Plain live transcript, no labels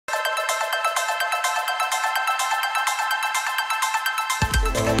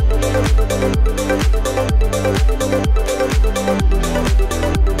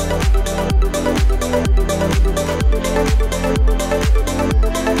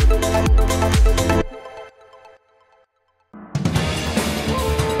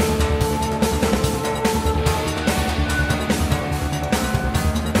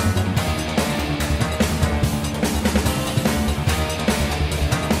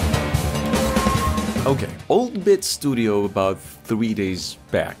Okay, Old Bit Studio about 3 days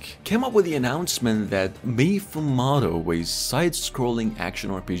back came up with the announcement that Metroidvania, a side-scrolling action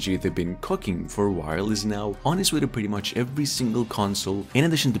RPG they've been cooking for a while, is now on its way to pretty much every single console in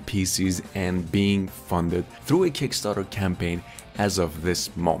addition to PCs and being funded through a Kickstarter campaign as of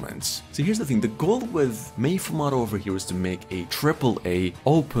this moment. So here's the thing, the goal with Metroidvania over here is to make a AAA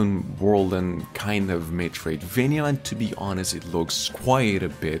open world and kind of Metroidvania, and to be honest, it looks quite a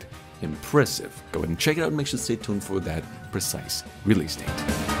bit impressive. Go ahead and check it out and make sure to stay tuned for that precise release date.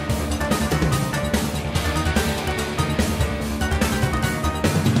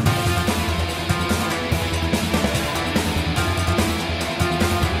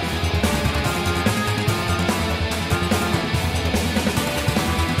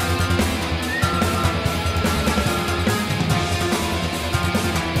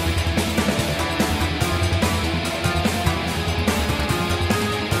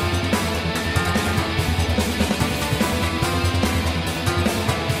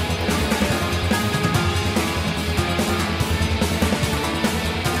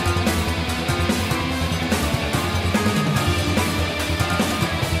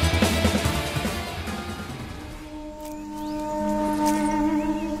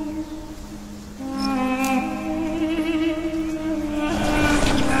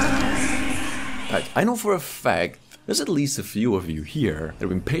 I know for a fact there's at least a few of you here that have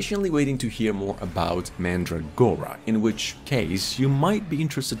been patiently waiting to hear more about Mandragora, in which case you might be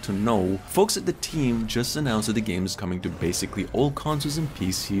interested to know folks at the team just announced that the game is coming to basically all consoles and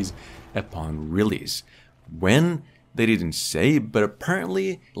PCs upon release. When? They didn't say, but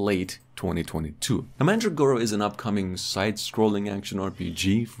apparently late 2022. Now, Mandragora is an upcoming side-scrolling action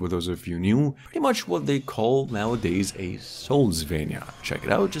RPG, for those of you new, pretty much what they call nowadays a Soulsvania. Check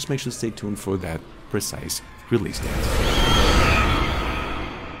it out, just make sure to stay tuned for that precise release date.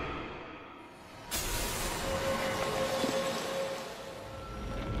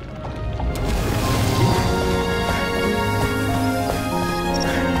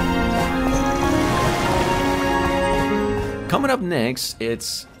 Coming up next,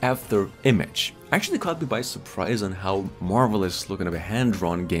 it's After Image. Actually caught me by surprise on how marvelous looking of a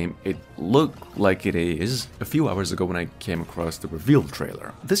hand-drawn game it looked like it is a few hours ago when I came across the reveal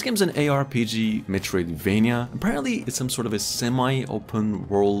trailer. This game's an ARPG Metroidvania. Apparently it's some sort of a semi-open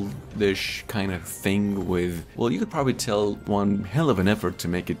world-ish kind of thing with, well, you could probably tell, one hell of an effort to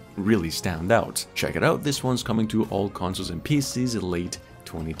make it really stand out. Check it out, this one's coming to all consoles and PCs in late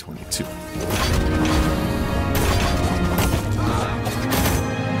 2022.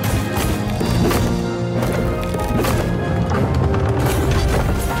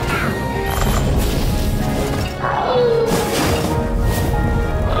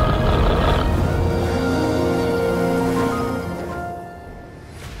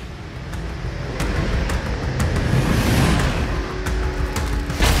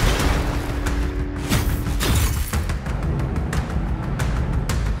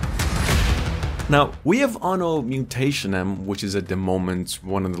 Now, we have Anno Mutationem, which is at the moment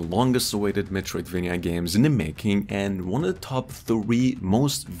one of the longest awaited Metroidvania games in the making and one of the top 3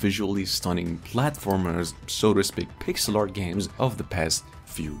 most visually stunning platformers, so to speak, pixel art games of the past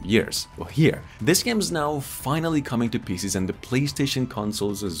few years. Well, here, this game is now finally coming to PCs and the PlayStation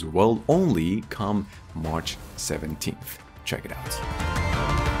consoles as well, only come March 17th. Check it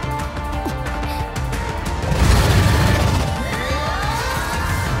out.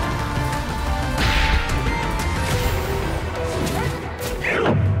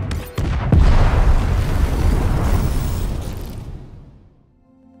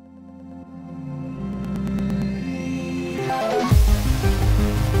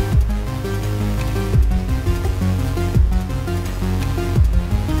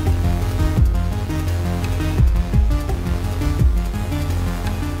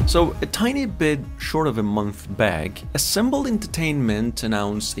 So, a tiny bit short of a month back, Assembled Entertainment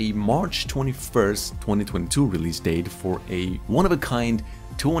announced a March 21st, 2022 release date for a one-of-a-kind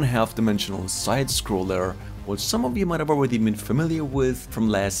 2.5-dimensional side-scroller, which some of you might have already been familiar with from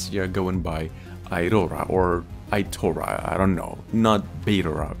last year going by Aurora, or Itora, I don't know, not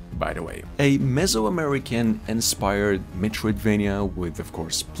Betora, by the way. A Mesoamerican inspired Metroidvania with, of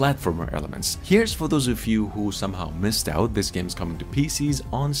course, platformer elements. Here's for those of you who somehow missed out, this game's coming to PCs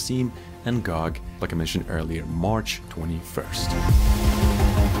on Steam and GOG, like I mentioned earlier, March 21st.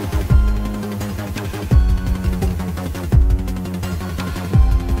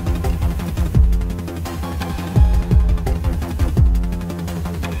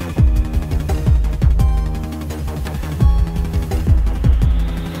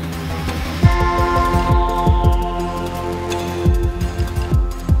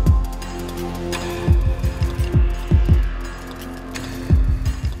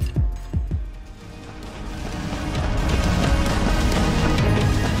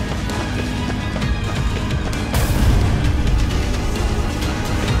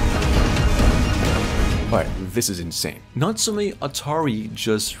 But this is insane. Natsume Atari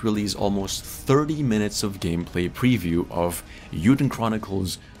just released almost 30 minutes of gameplay preview of Yuden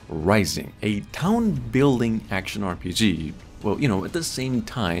Chronicles Rising, a town-building action RPG. Well, you know, at the same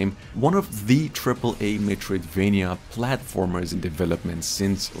time, one of the AAA Metroidvania platformers in development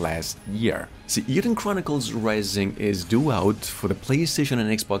since last year. See, Yuden Chronicles Rising is due out for the PlayStation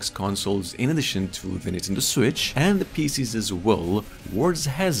and Xbox consoles in addition to the Nintendo Switch and the PCs as well. Words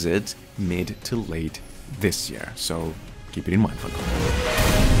has it, mid to late this year, so keep it in mind, folks.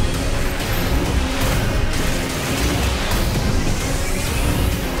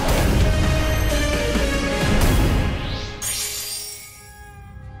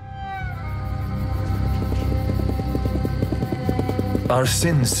 Our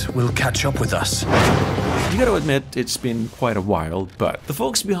sins will catch up with us. You gotta admit, it's been quite a while, but the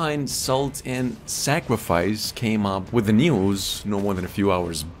folks behind Salt and Sacrifice came up with the news no more than a few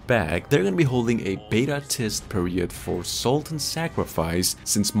hours back. They're gonna be holding a beta test period for Salt and Sacrifice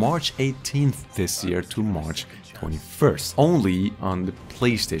since March 18th this year to March 21st, only on the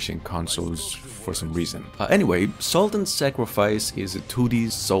PlayStation consoles for some reason. Anyway, Salt and Sacrifice is a 2D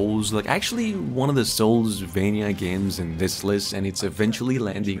Souls, like actually one of the Soulsvania games in this list, and it's eventually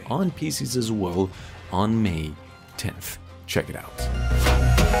landing on PCs as well on May 10th. Check it out.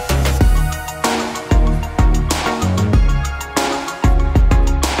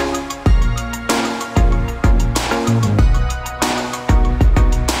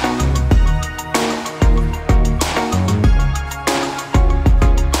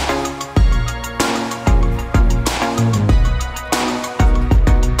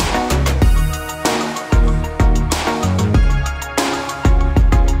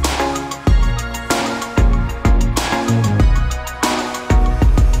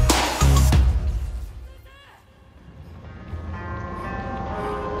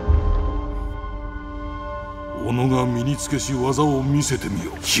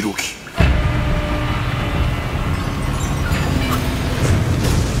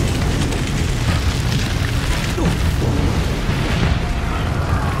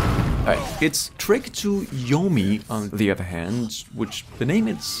 It's Trick to Yomi, on the other hand, which the name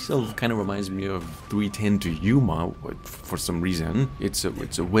itself kind of reminds me of 310 to Yuma for some reason. It's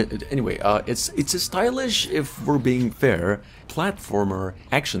a stylish, if we're being fair, platformer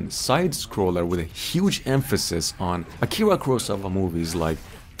action side-scroller with a huge emphasis on Akira Kurosawa movies like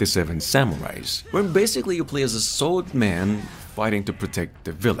The Seven Samurais, where basically you play as a sword man fighting to protect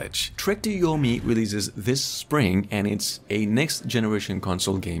the village. Trek to Yomi releases this spring, and it's a next-generation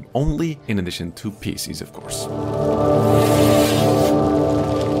console game only, in addition to PCs, of course.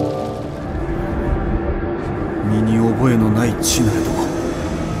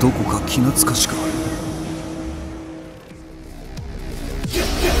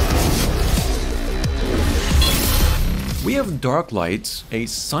 We have Darklight, a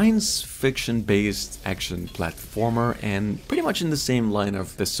science fiction-based action platformer, and pretty much in the same line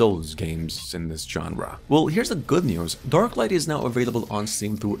of the Souls games in this genre. Well, here's the good news. Darklight is now available on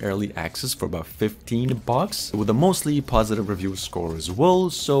Steam through early access for about $15, with a mostly positive review score as well,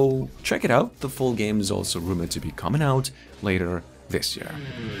 so check it out. The full game is also rumored to be coming out later this year.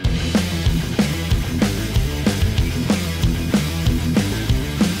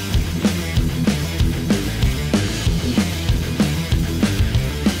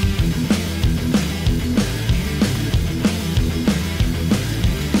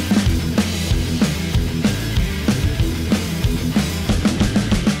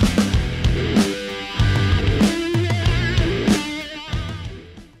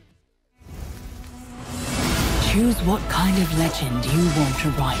 Choose what kind of legend you want to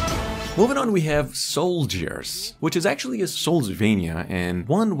write. Moving on, we have Soldiers, which is actually a Soulsvania and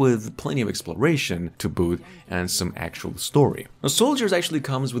one with plenty of exploration to boot and some actual story. Now, Soldiers actually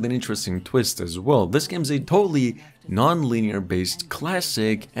comes with an interesting twist as well. This game is a totally non-linear based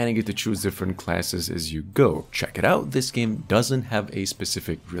classic and you get to choose different classes as you go. Check it out, this game doesn't have a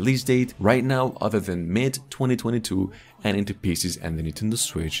specific release date right now other than mid-2022 and into PCs and the Nintendo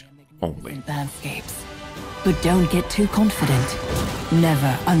Switch only. Landscapes. But don't get too confident.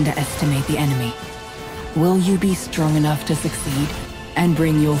 Never underestimate the enemy. Will you be strong enough to succeed and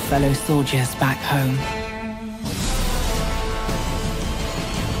bring your fellow soldiers back home?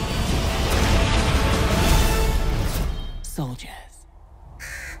 Soldiers.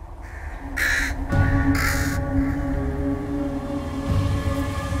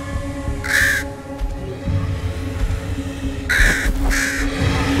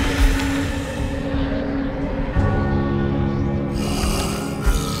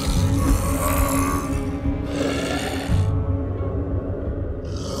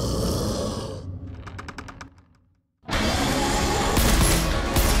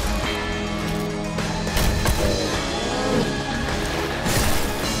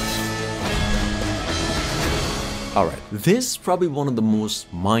 Alright, this is probably one of the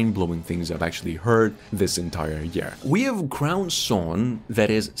most mind-blowing things I've actually heard this entire year. We have Crown Zone that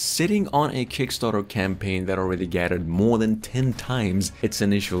is sitting on a Kickstarter campaign that already gathered more than 10 times its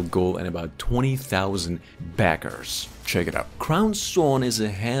initial goal and about 20,000 backers. Check it out. Crown Zone is a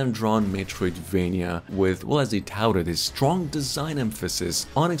hand-drawn Metroidvania with, well, as they touted, a strong design emphasis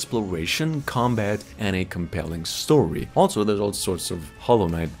on exploration, combat, and a compelling story. Also, there's all sorts of Hollow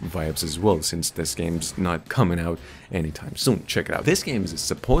Knight vibes as well, since this game's not coming out anytime soon. Check it out. This game is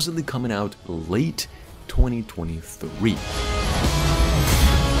supposedly coming out late 2023.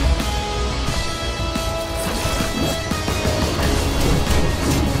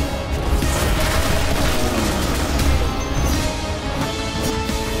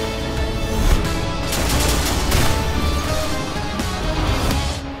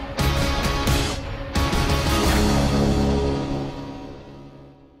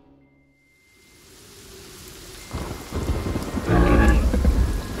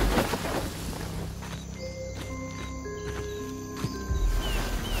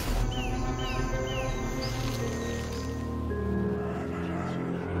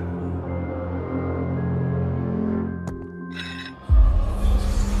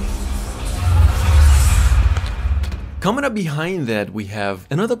 Coming up behind that, we have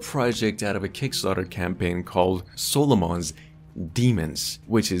another project out of a Kickstarter campaign called Solomon's Demons,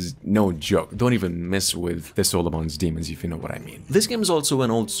 which is no joke. Don't even mess with the Solomon's Demons if you know what I mean. This game is also an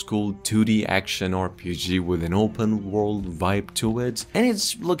old school 2D action RPG with an open world vibe to it, and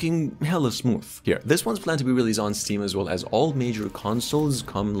it's looking hella smooth. Here, this one's planned to be released on Steam as well as all major consoles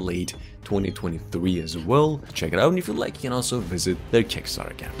come late 2023 as well. Check it out, and if you like, you can also visit their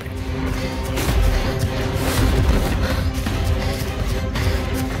Kickstarter campaign.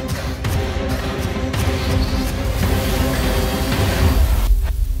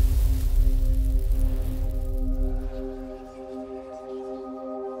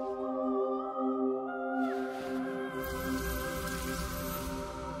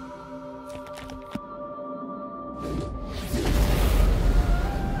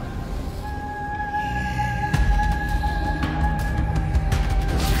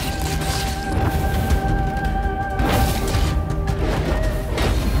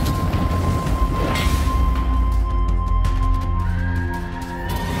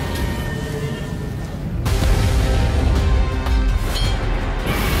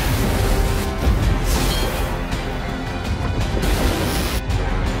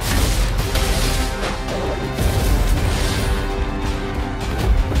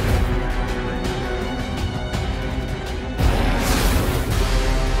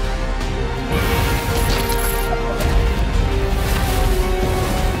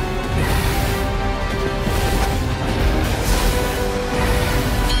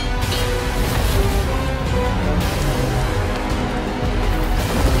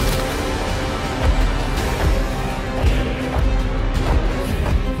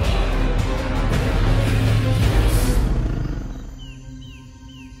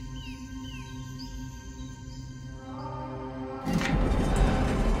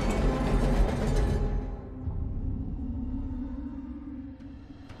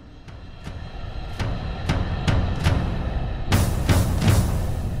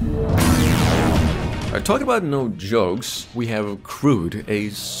 Talk about no jokes, we have Crude, a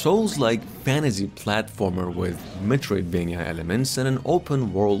Souls-like fantasy platformer with Metroidvania elements and an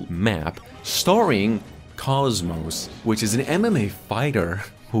open-world map, starring Cosmos, which is an MMA fighter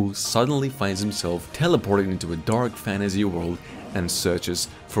who suddenly finds himself teleported into a dark fantasy world and searches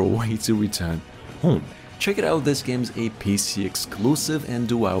for a way to return home. Check it out, this game's a PC exclusive and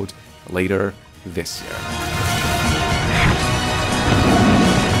due out later this year.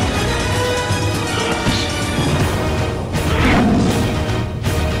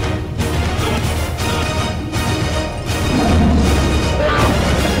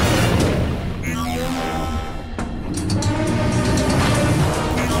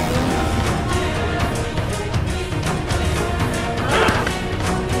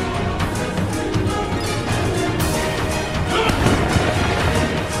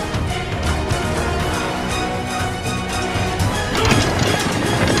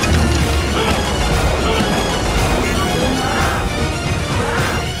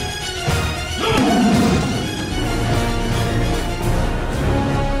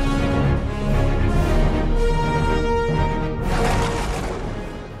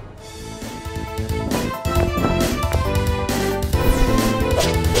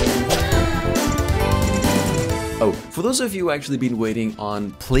 Oh, for those of you who actually been waiting on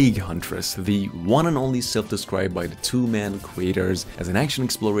Plague Huntress, the one and only self-described by the two-man creators as an action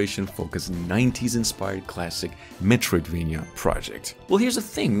exploration focused 90s inspired classic Metroidvania project. Well, here's the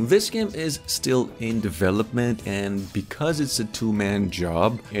thing, this game is still in development, and because it's a two-man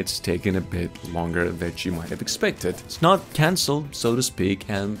job, it's taken a bit longer than you might have expected. It's not cancelled, so to speak,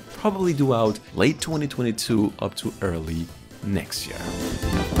 and probably due out late 2022 up to early next year.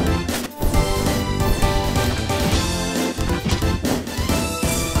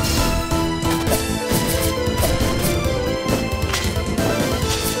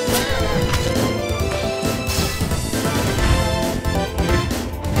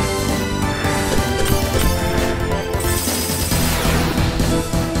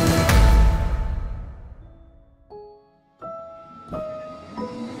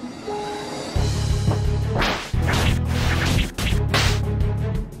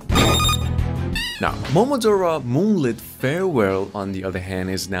 Now, Momodora Moonlit Farewell, on the other hand,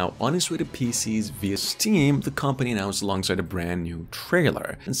 is now on its way to PCs via Steam, the company announced alongside a brand new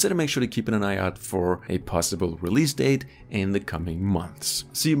trailer. Instead, make sure to keep an eye out for a possible release date in the coming months.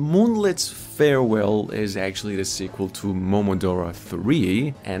 See, Moonlit Farewell is actually the sequel to Momodora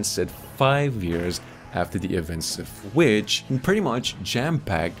 3 and set 5 years after the events of which, and pretty much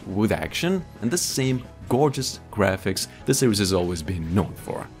jam-packed with action and the same gorgeous graphics the series has always been known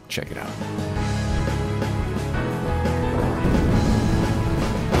for. Check it out.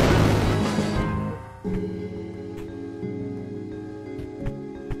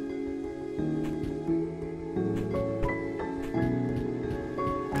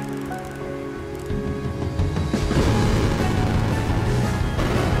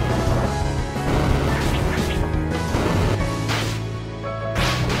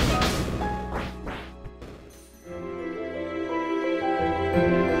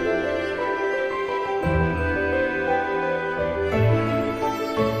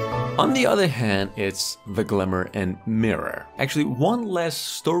 On the other hand, it's The Glimmer and Mirror. Actually, one less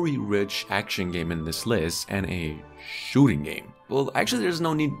story-rich action game in this list and a shooting game. Well, actually there's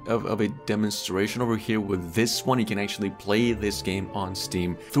no need of a demonstration over here with this one. You can actually play this game on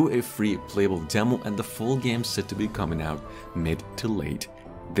Steam through a free playable demo, and the full game's set to be coming out mid to late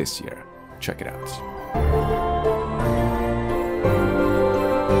this year. Check it out.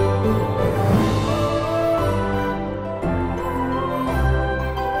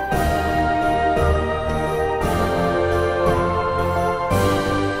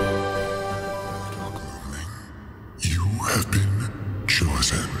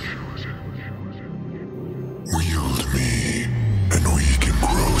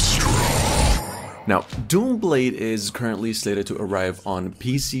 Now, Doomblade is currently slated to arrive on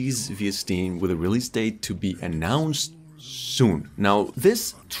PCs via Steam with a release date to be announced soon. Now,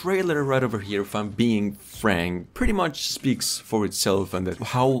 this trailer right over here, if I'm being frank, pretty much speaks for itself, and that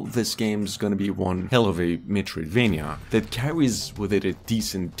how this game's gonna be one hell of a Metroidvania that carries with it a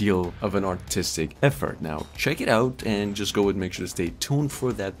decent deal of an artistic effort. Now, check it out and just go and make sure to stay tuned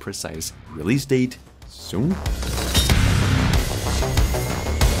for that precise release date soon.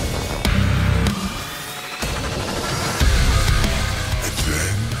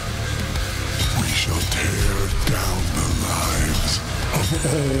 All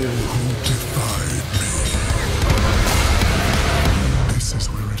who defied me. This is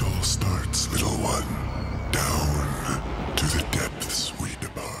where it all starts, little one. Down to the depths we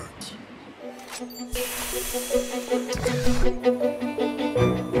depart.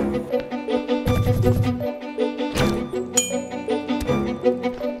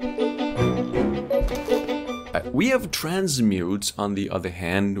 We have Transmute, on the other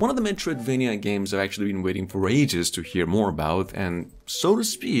hand, one of the Metroidvania games I've actually been waiting for ages to hear more about, and so to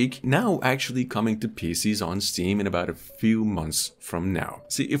speak, now actually coming to PCs on Steam in about a few months from now.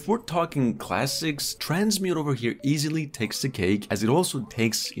 See, if we're talking classics, Transmute over here easily takes the cake, as it also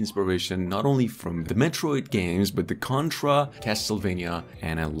takes inspiration not only from the Metroid games, but the Contra, Castlevania,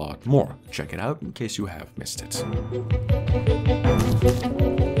 and a lot more. Check it out in case you have missed it.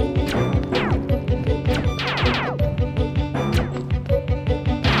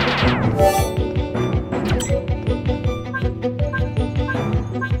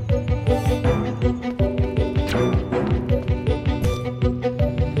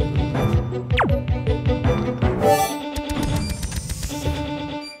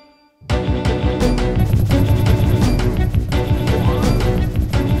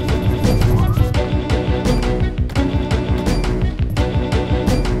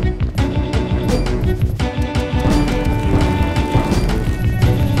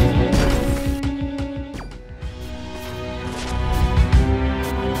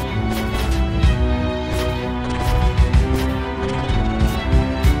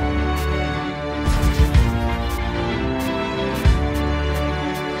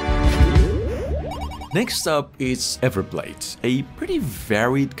 Next up is Everblade, a pretty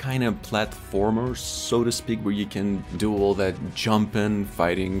varied kind of platformer, so to speak, where you can do all that jumping,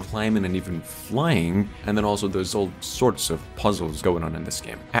 fighting, climbing, and even flying, and then also there's all sorts of puzzles going on in this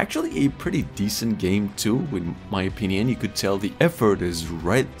game. Actually a pretty decent game too, in my opinion. You could tell the effort is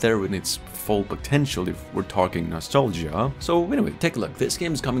right there in its full potential if we're talking nostalgia. So anyway, take a look. This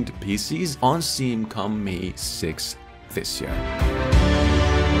game is coming to PCs on Steam come May 6th this year.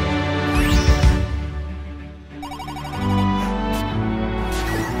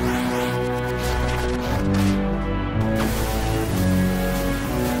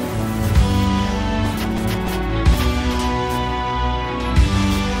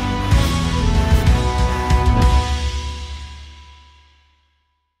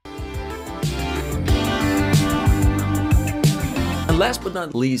 Last but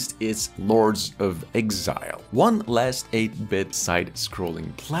not least is Lords of Exile, one last 8-bit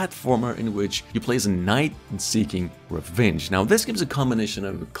side-scrolling platformer in which you play as a knight seeking revenge. Now this gives a combination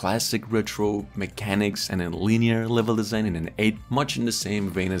of classic retro mechanics and a linear level design in an 8, much in the same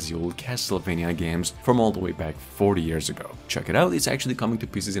vein as the old Castlevania games from all the way back 40 years ago. Check it out, it's actually coming to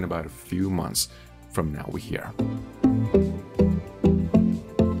PCs in about a few months from now we hear.